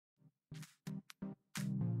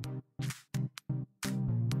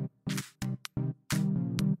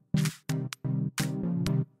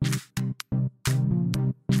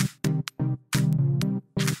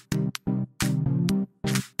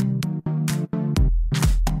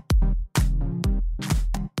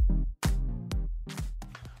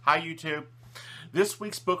Hi YouTube. This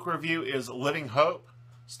week's book review is Living Hope,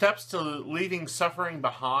 Steps to Leaving Suffering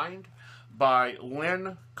Behind by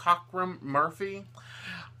Lynn Cockram Murphy.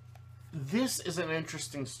 This is an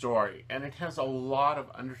interesting story, and it has a lot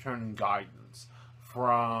of undertone and guidance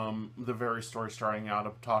from the very story starting out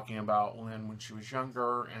of talking about Lynn when she was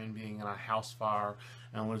younger and being in a house fire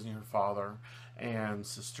and losing her father and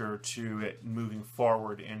sister, to it moving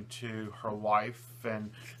forward into her life and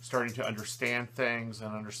starting to understand things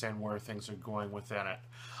and understand where things are going within it.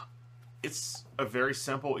 It's a very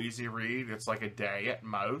simple, easy read. It's like a day at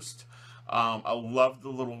most. I love the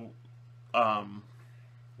little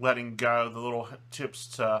letting go, the little tips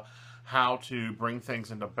to how to bring things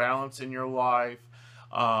into balance in your life.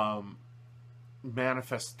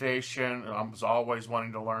 Manifestation, I was always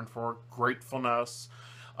wanting to learn for. Gratefulness,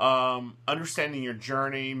 understanding your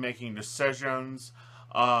journey, making decisions,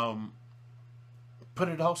 but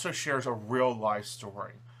it also shares a real life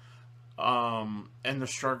story, and the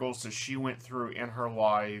struggles that she went through in her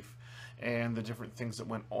life and the different things that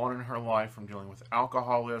went on in her life, from dealing with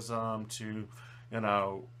alcoholism to,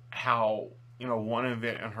 how, one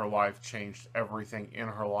event in her life changed everything in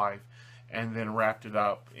her life, and then wrapped it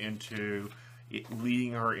up into it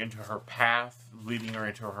leading her into her path, leading her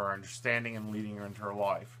into her understanding, and leading her into her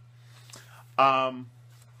life. I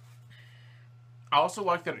also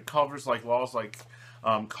like that it covers laws like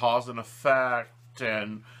cause and effect,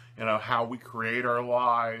 and how we create our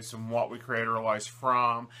lives and what we create our lives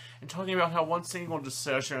from, and talking about how one single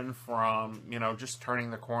decision from just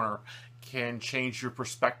turning the corner can change your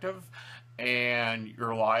perspective and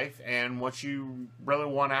your life and what you really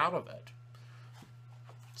want out of it.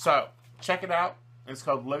 So check it out. It's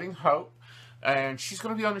called Living Hope, and she's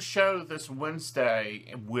going to be on the show this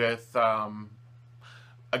Wednesday with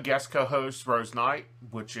a guest co-host, Rose Knight,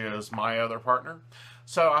 which is my other partner.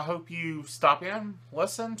 So I hope you stop in,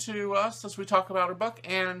 listen to us as we talk about her book,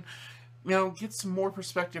 and get some more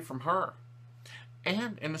perspective from her.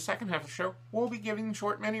 And in the second half of the show, we'll be giving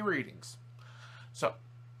short mini readings. So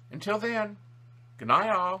until then, good night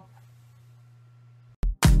all.